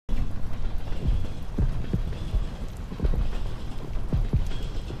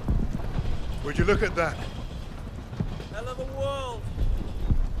Would you look at that? Hell of a world.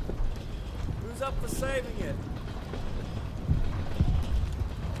 Who's up for saving it?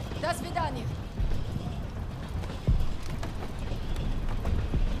 До свидания.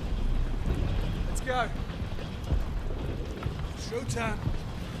 Let's go. Showtime.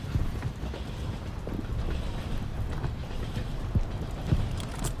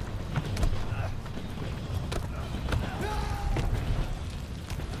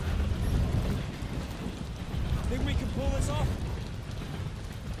 Think we can pull this off?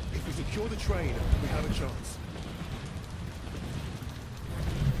 If we secure the train, we have a chance.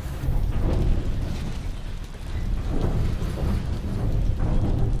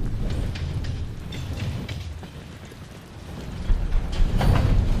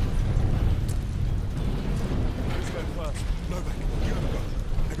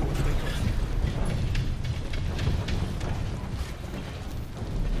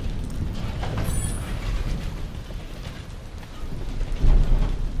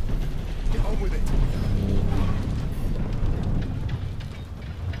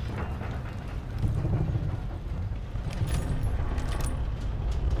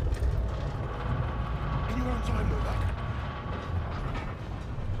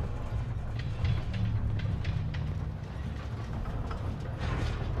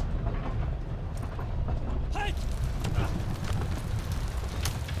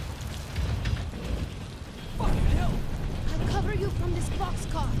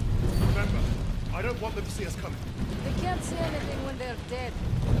 Remember, I don't want them to see us coming. They can't see anything when they're dead.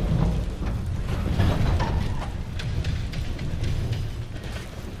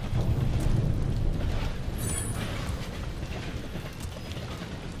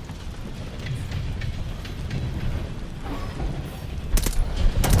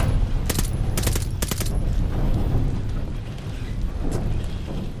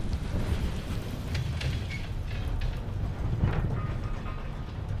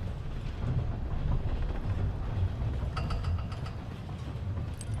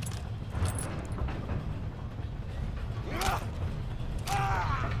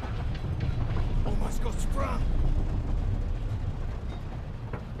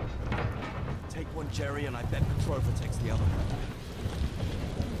 Take one, Jerry, and I bet Petrova takes the other.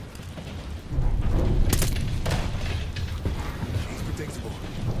 He's predictable.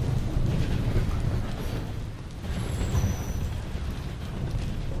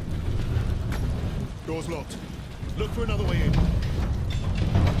 Door's locked. Look for another way in.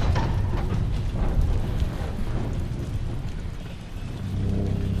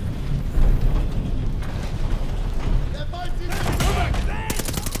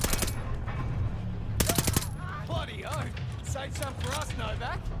 Save some for us,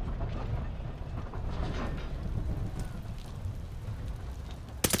 Novak.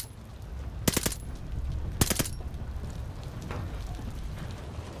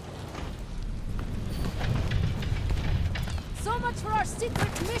 So much for our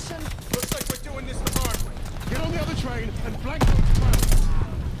secret mission. Looks like we're doing this the hard way. Get on the other train and flank those tracks.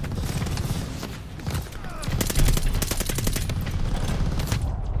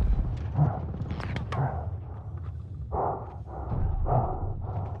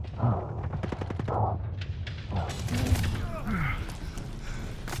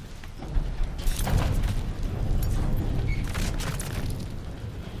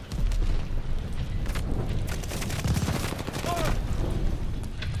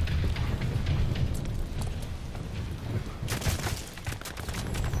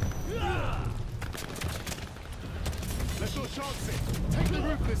 Let's not chance it. Take the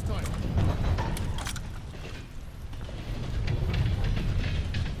roof this time.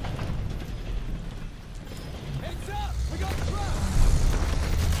 Heads up! We got the truck!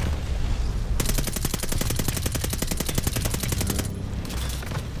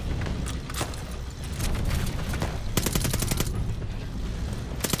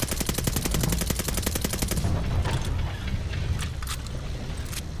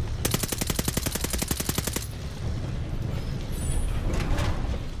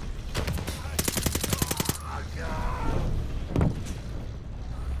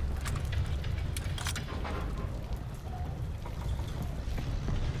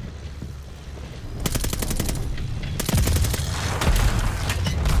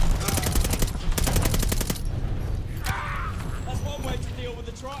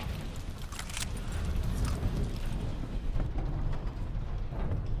 Truck.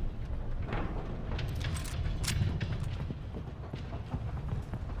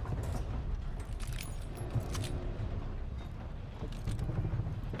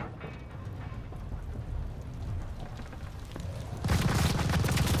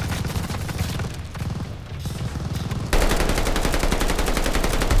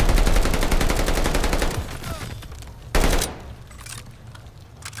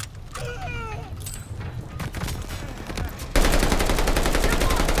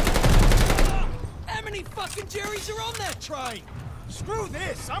 Jerry's are on that train! Screw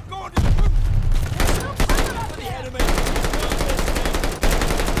this! I'm going to the roof! There's no cover up The there! enemy! Stop listening!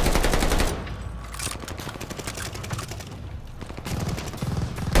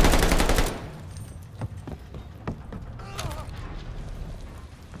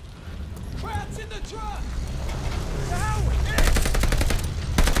 Crowd's in the truck! To hell with this!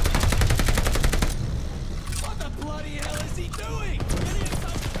 What the bloody hell is he doing? Get him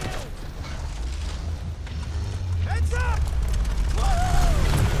some film! Heads up!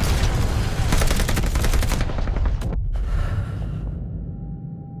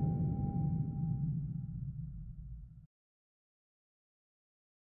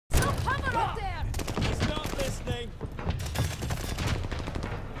 No cover up there! He's not listening!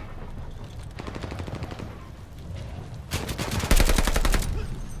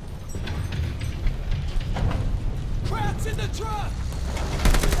 Crowd's in the truck!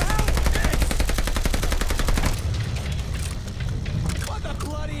 What the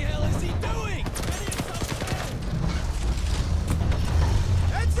bloody hell is he doing? Get him some film!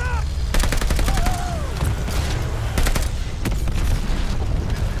 Heads up!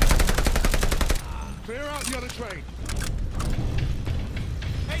 Clear out the other train.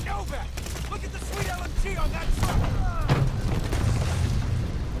 Hey, Novak! Look at the sweet LMG on that truck!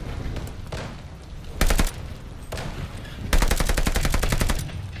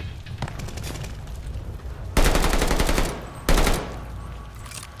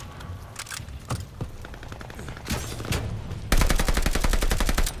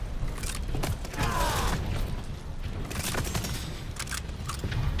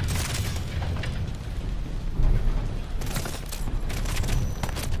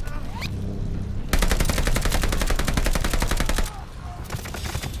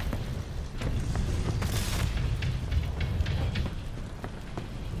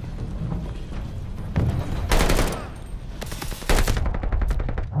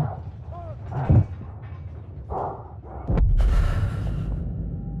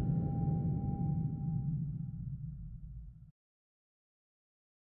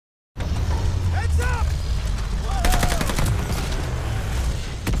 Heads up!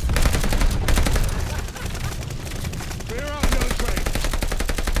 Clear out the other train.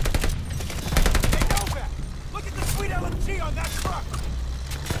 Hey, Novak! Look at the sweet LMG on that truck!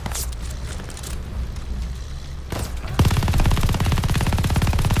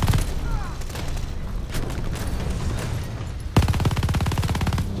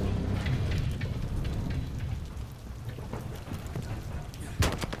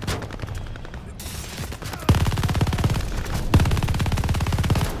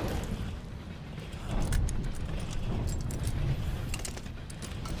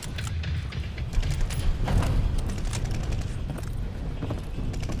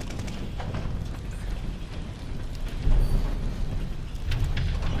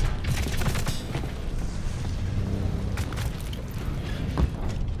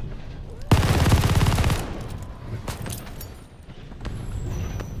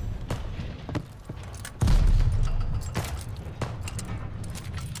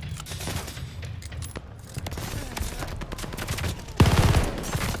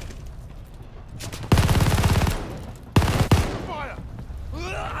 Fire!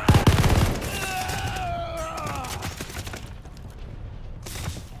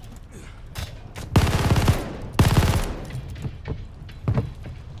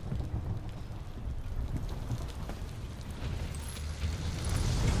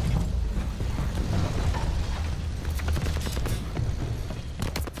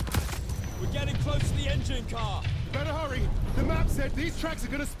 We're getting close to the engine car! Better hurry! The map said these tracks are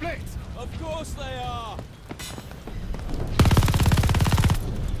gonna split! Of course they are!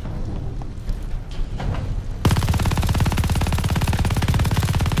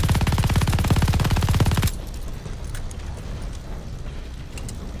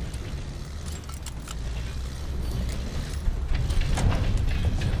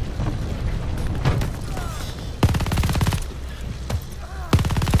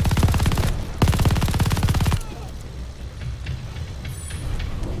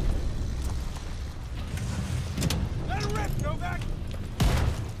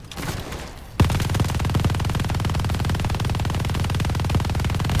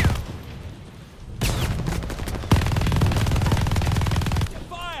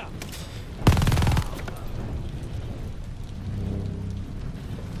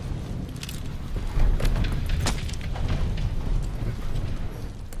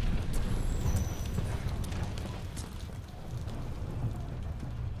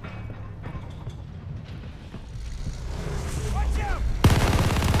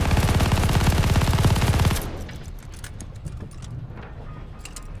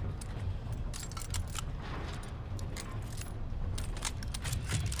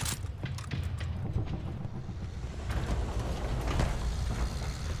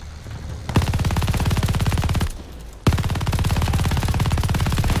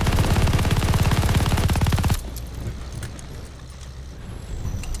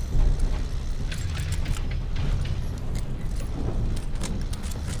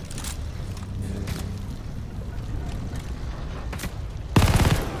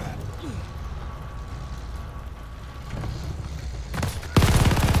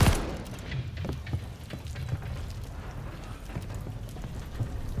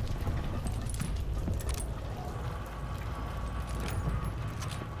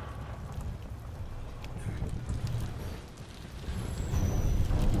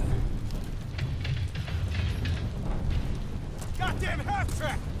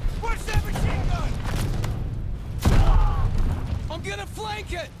 track! Watch that machine gun! I'm gonna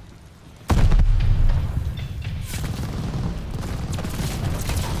flank it!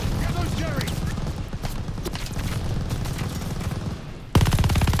 Get those Jerrys!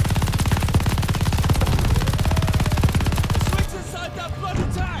 Switch inside that bloody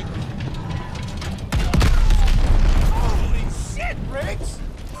tank! Holy shit, Riggs!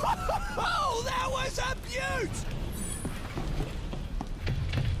 Oh, that was a beaut!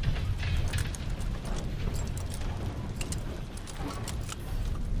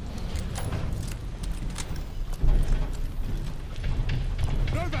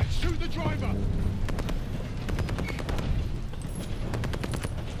 Novak, shoot the driver!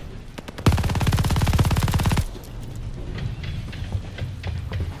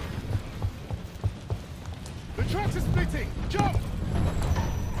 The tracks are splitting! Jump!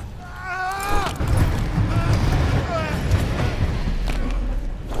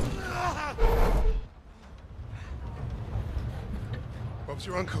 Bob's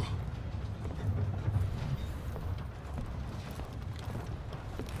your uncle.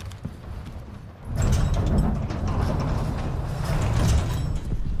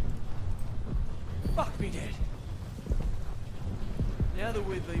 Fuck me dead. Now that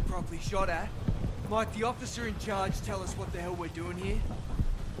we've been properly shot at, might the officer in charge tell us what the hell we're doing here?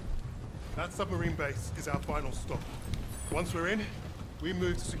 That submarine base is our final stop. Once we're in, we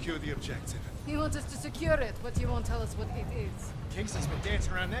move to secure the objective. You want us to secure it, but you won't tell us what it is. Kingsley's been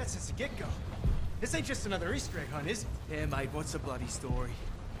dancing around that since the get-go. This ain't just another Easter egg hunt, is it? Yeah, mate, what's the bloody story?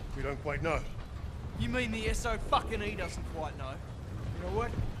 We don't quite know. You mean the SO fucking E doesn't quite know? You know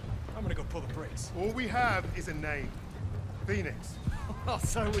what? I'm gonna go pull the brakes. All we have is a name. Phoenix. Oh,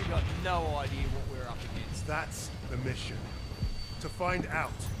 so we got no idea what we're up against. That's the mission. To find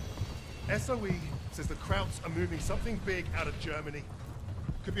out. SOE says the Krauts are moving something big out of Germany.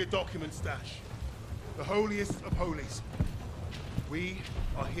 Could be a document stash. The holiest of holies. We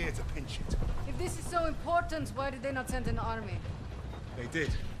are here to pinch it. If this is so important, why did they not send an army? They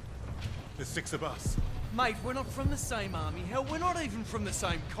did. There's 6 of us. Mate, we're not from the same army. Hell, we're not even from the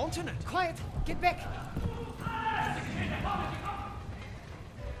same continent. Quiet! Get back!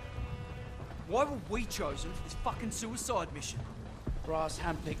 Why were we chosen for this fucking suicide mission? Brass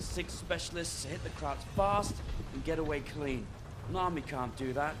handpicked 6 specialists to hit the Krauts fast and get away clean. An army can't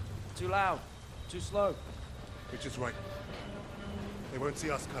do that. Too loud. Too slow. Which is right. They won't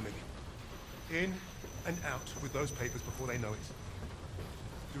see us coming. In and out with those papers before they know it.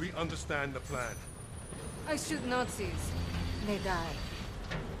 Do we understand the plan? I shoot Nazis. They die.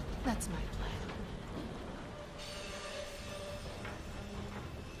 That's my plan.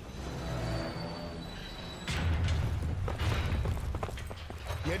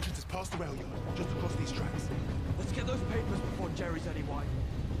 The entrance is past the rail yard, just across these tracks. Let's get those papers before Jerry's any white.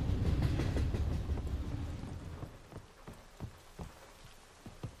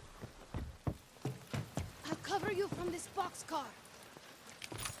 I'll cover you from this boxcar.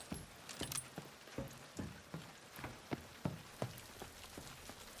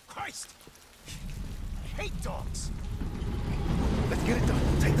 Christ! I hate dogs! Let's get it done.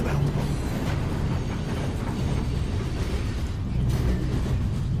 Take them out.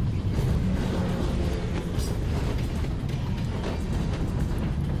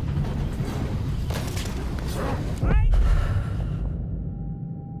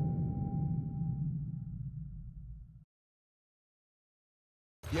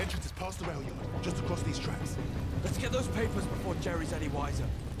 The entrance is past the rail yard, just across these tracks. Let's get those papers before Jerry's any wiser.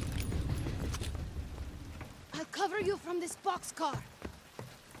 I'll cover you from this boxcar.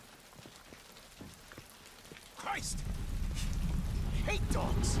 Christ! I hate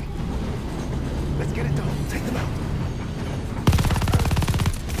dogs! Let's get it done. Take them out.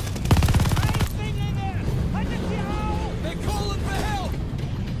 They're calling for help!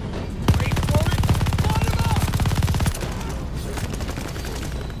 Wait for it! Light 'em up!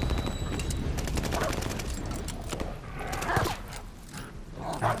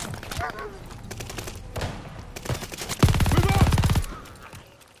 Move on!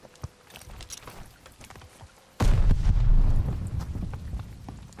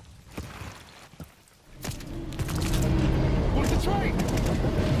 What's the train?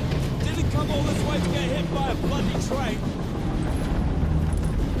 Didn't come all this way to get hit by a bloody train.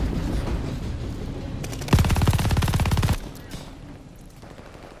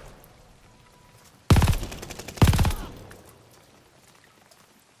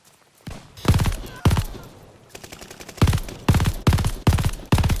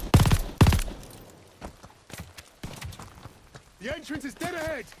 The entrance is dead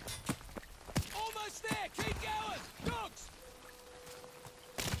ahead. Almost there! Keep going! Dogs!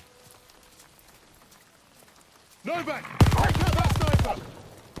 Novak! Take out that sniper!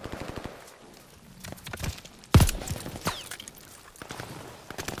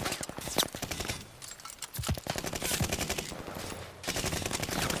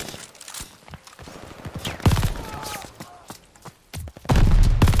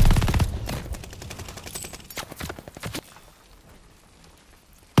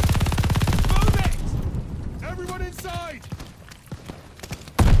 Everyone inside!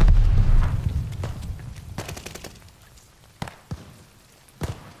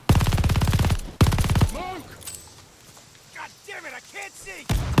 Smoke! God damn it, I can't see!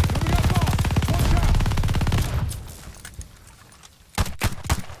 Coming up fast!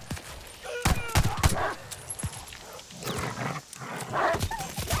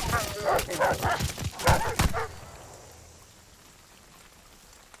 Watch out!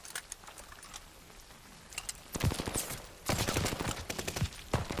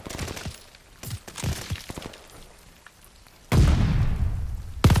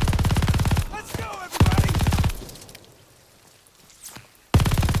 Let's go, everybody!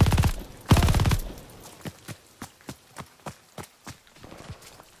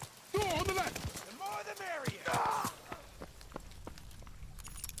 Door on the left! The more the merrier!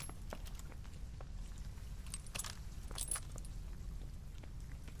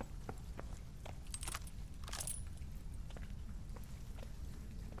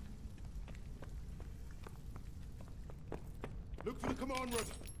 Look for the command room.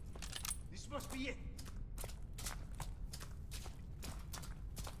 This must be it.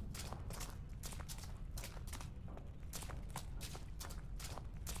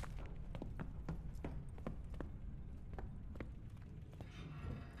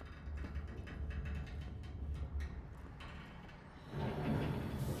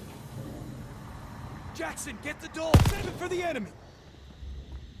 Jackson, get the door! Save it for the enemy!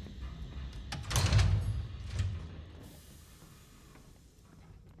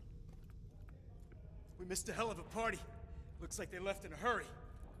 We missed a hell of a party. Looks like they left in a hurry.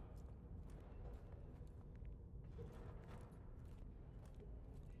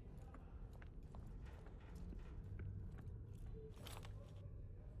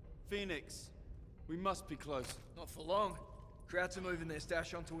 Phoenix, we must be close. Not for long. Krauts are moving their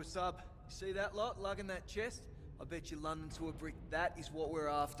stash onto a sub. You see that lot lugging that chest? I bet you London to a brick. That is what we're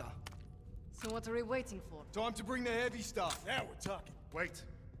after. So what are we waiting for? Time to bring the heavy stuff. Now we're talking. Wait.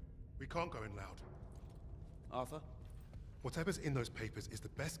 We can't go in loud. Arthur? Whatever's in those papers is the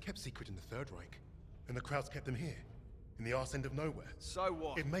best kept secret in the Third Reich. And the Krauts kept them here, in the arse end of nowhere. So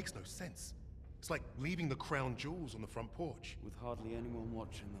what? It makes no sense. It's like leaving the crown jewels on the front porch. With hardly anyone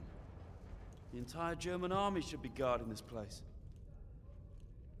watching them. The entire German army should be guarding this place.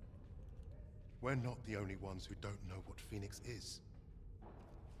 We're not the only ones who don't know what Phoenix is.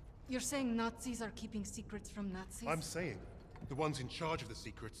 You're saying Nazis are keeping secrets from Nazis? I'm saying the ones in charge of the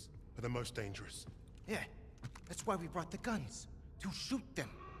secrets are the most dangerous. Yeah, that's why we brought the guns. To shoot them.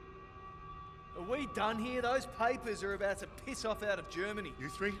 Are we done here? Those papers are about to piss off out of Germany. You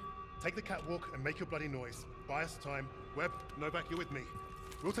three, take the catwalk and make your bloody noise. Buy us time. Webb, Novak, you're with me.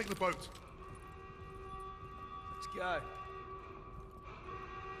 We'll take the boat. Let's go.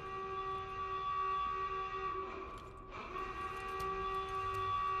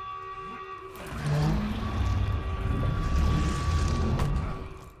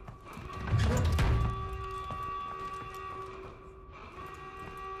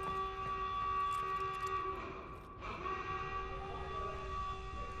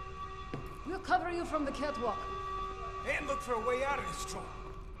 We'll cover you from the catwalk. And look for a way out of this trouble.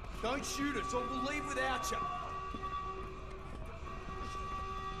 Don't shoot us or we'll leave without you.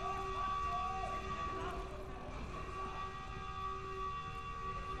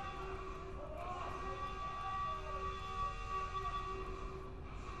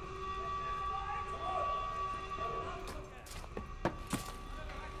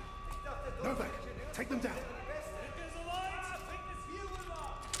 Novak, take them down.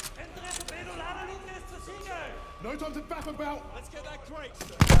 No time to faff about. Let's get that crate.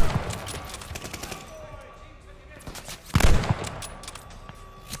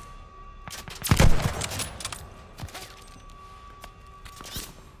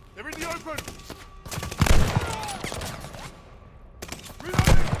 They're in the open.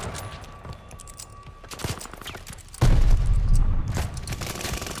 Reloading.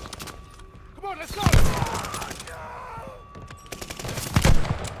 Come on, let's go.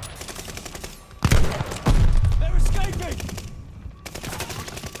 They're escaping!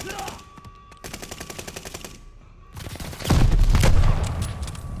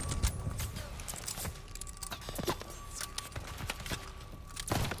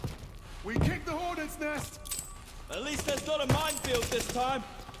 At least there's not a minefield this time.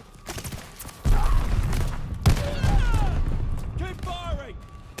 Keep firing!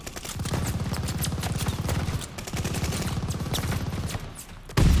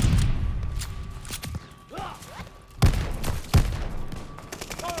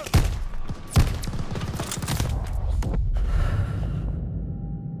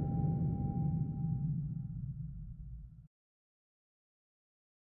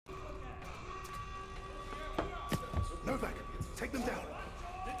 Novak, take them down.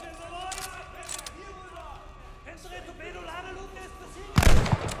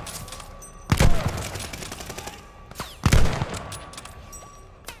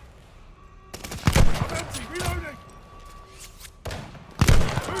 I'm empty, reloading!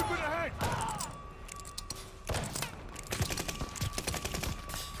 Movement ahead!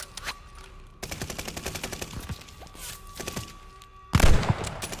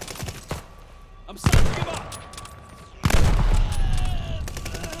 I'm starting to give up!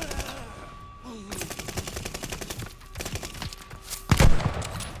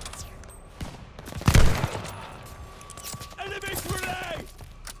 Enemy grenade!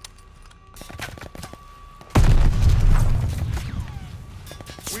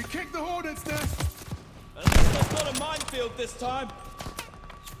 We kicked the Hornet's nest! At least there's not a minefield this time.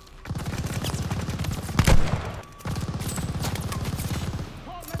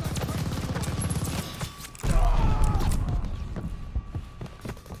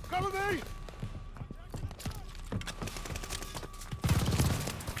 Cover me!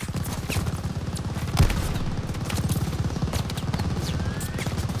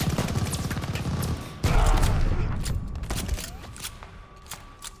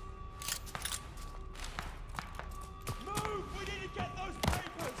 Move! We need to get those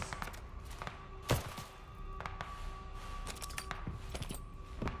papers!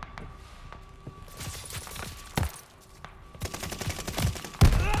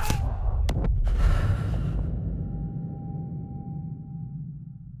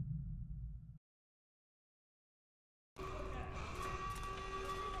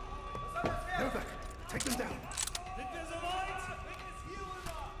 Novak, take them down.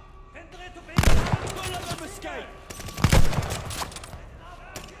 Don't let them escape!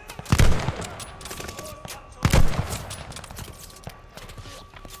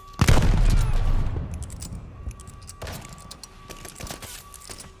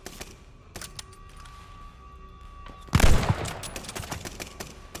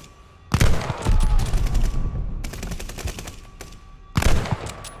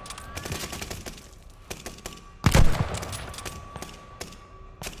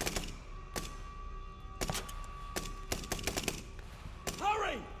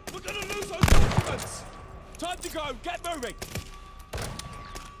 Hurry! We're gonna lose those documents! Time to go! Get moving!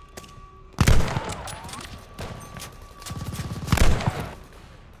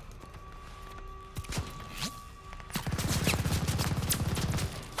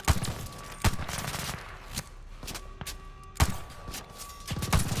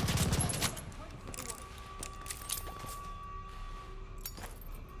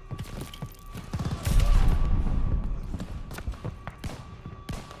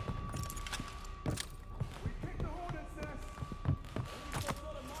 Kick the Hornet's nest! There's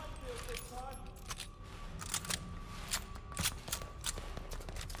not a minefield this time.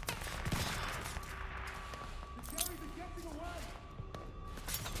 The Jerry's are getting away!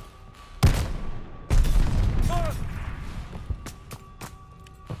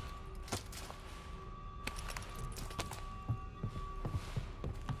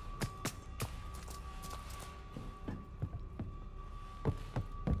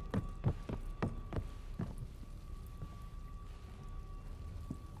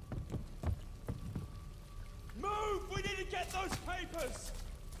 Move! We need to get those papers!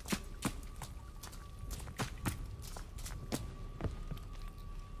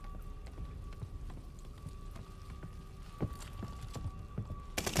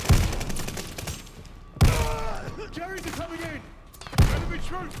 The Jerry's are coming in! Enemy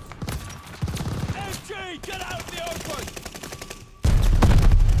troops! MG, get out of the open!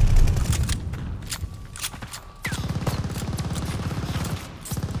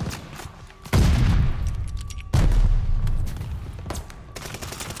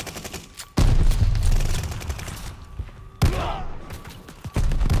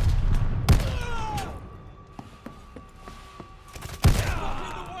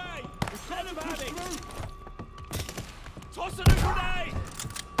 Toss it a grenade!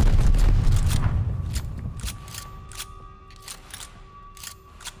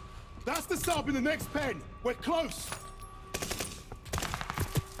 That's the sub in the next pen! We're close!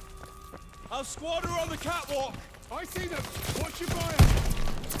 Our squad are on the catwalk! I see them! Watch your fire!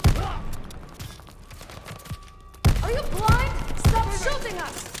 Are you blind? Stop shooting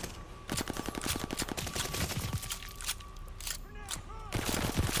us!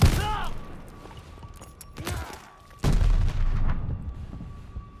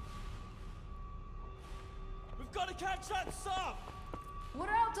 We've got to catch that sub! We're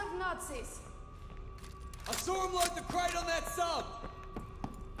out of Nazis. I saw him load the crate on that sub!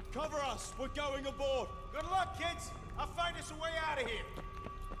 Cover us! We're going aboard! Good luck, kids. I'll find us a way out of here.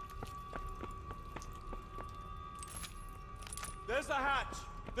 There's the hatch!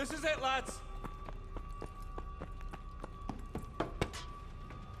 This is it, lads!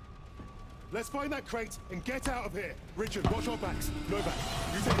 Let's find that crate and get out of here. Richard, watch our backs. Novak,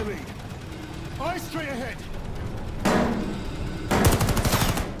 you take the lead. Eyes straight ahead.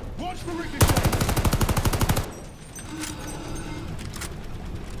 Watch for ricochet.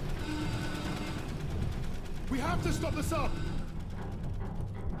 We have to stop the sub.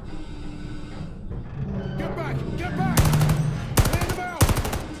 Get back! Get back! Clear them out!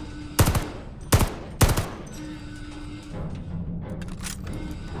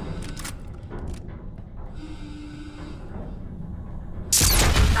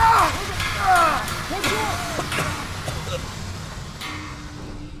 Watch out!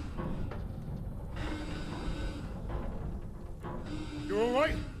 You're all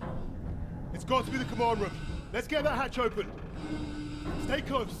right? It's got to be the command room. Let's get that hatch open. Stay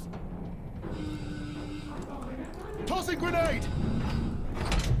close. Tossing grenade!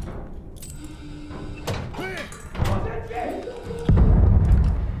 Clear!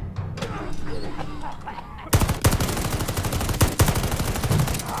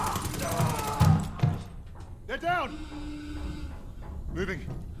 They're down! Moving.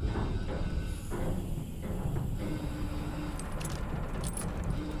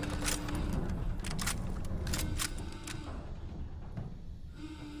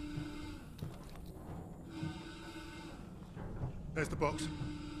 There's the box.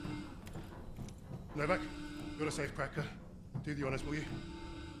 Novak, you're a safe cracker. Do the honors, will you?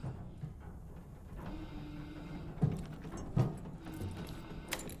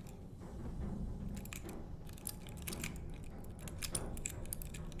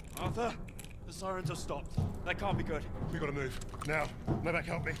 Arthur, the sirens have stopped. That can't be good. We gotta move. Now, Novak,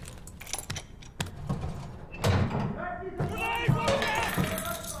 help me. Grenade! Watch it!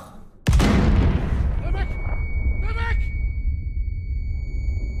 Novak! Novak!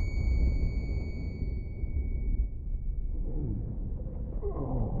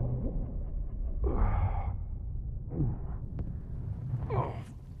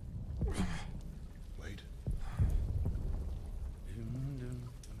 Wait.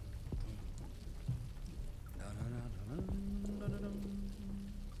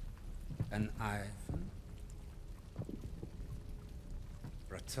 An iPhone?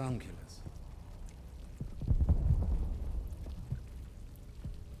 Rectangulars.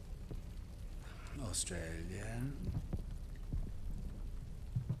 Australian.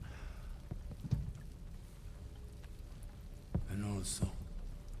 And also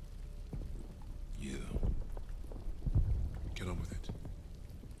you. Get on with it.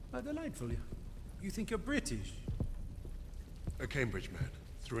 How delightful. You think you're British? A Cambridge man,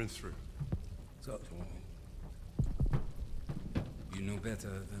 through and through. So, you know better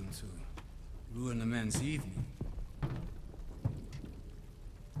than to ruin a man's evening.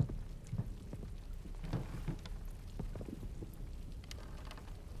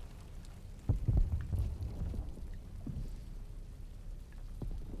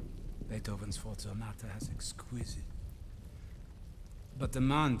 Beethoven's Fourth Sonata has exquisite, but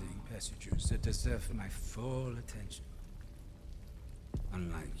demanding passages that deserve my full attention.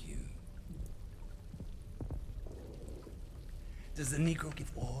 Unlike you. Does the Negro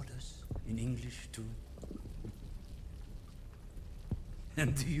give orders in English too?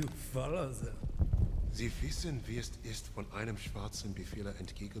 And do you follow them? Sie wissen, wie es ist, von einem schwarzen Befehler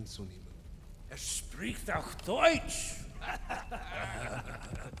entgegenzunehmen. Spricht auch Deutsch!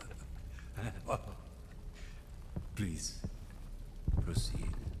 Please,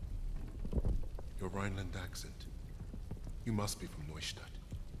 proceed. Your Rhineland accent. You must be from Neustadt.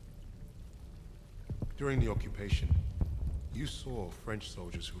 During the occupation, you saw French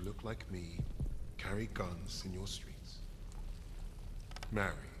soldiers who look like me carry guns in your streets.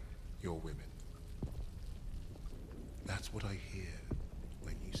 Marry your women. That's what I hear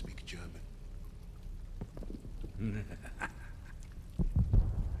when you speak German.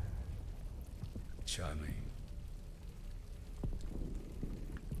 Charming.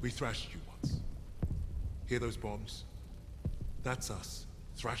 We thrashed you once. Hear those bombs? That's us,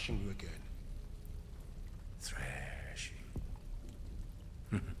 thrashing you again. Threat.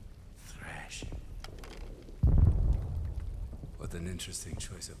 interesting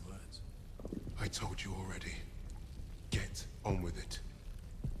choice of words. I told you already. Get on with it.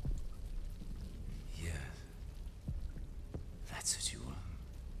 Yes. That's what you want.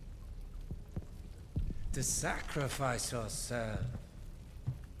 To sacrifice yourself.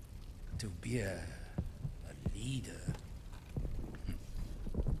 To be a leader.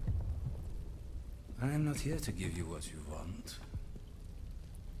 I am not here to give you what you want.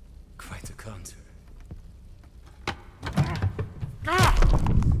 Quite the contrary.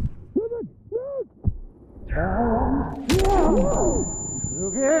 To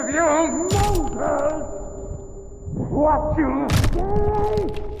give you monsters what you say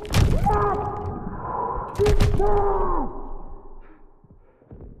not deserve.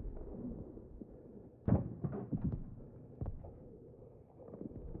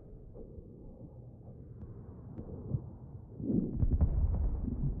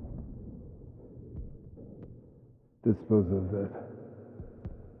 Dispose of that.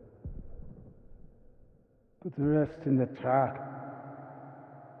 Put the rest in the truck.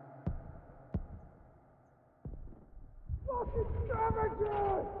 Fucking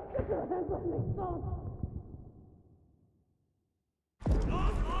scavenger! Get your hands off me, son!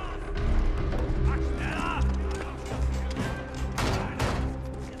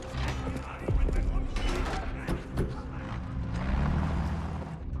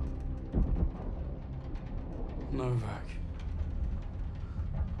 Novak.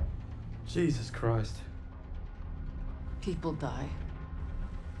 Jesus Christ. People die.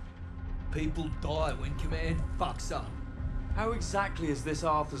 People die when command fucks up. How exactly is this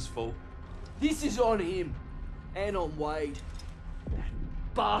Arthur's fault? This is on him. And on Wade. That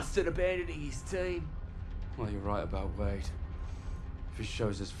bastard abandoning his team. Well, you're right about Wade. If he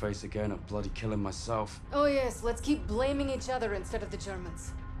shows his face again, I'll bloody kill him myself. Oh yes, let's keep blaming each other instead of the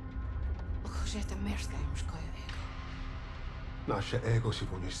Germans. Nasze ego się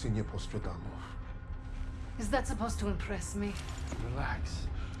nie postradamo. Is that supposed to impress me? Relax.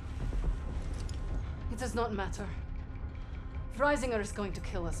 It does not matter. Freisinger is going to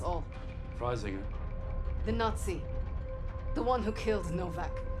kill us all. Freisinger? The Nazi. The one who killed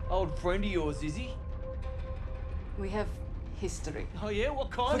Novak. Old friend of yours, is he? We have history. Oh yeah?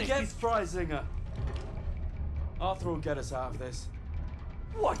 What kind Forget of... Freisinger. Arthur will get us out of this.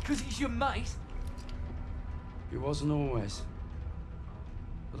 What, because he's your mate? He wasn't always.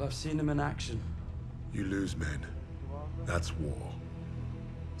 But I've seen him in action. You lose men. That's war.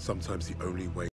 Sometimes the only way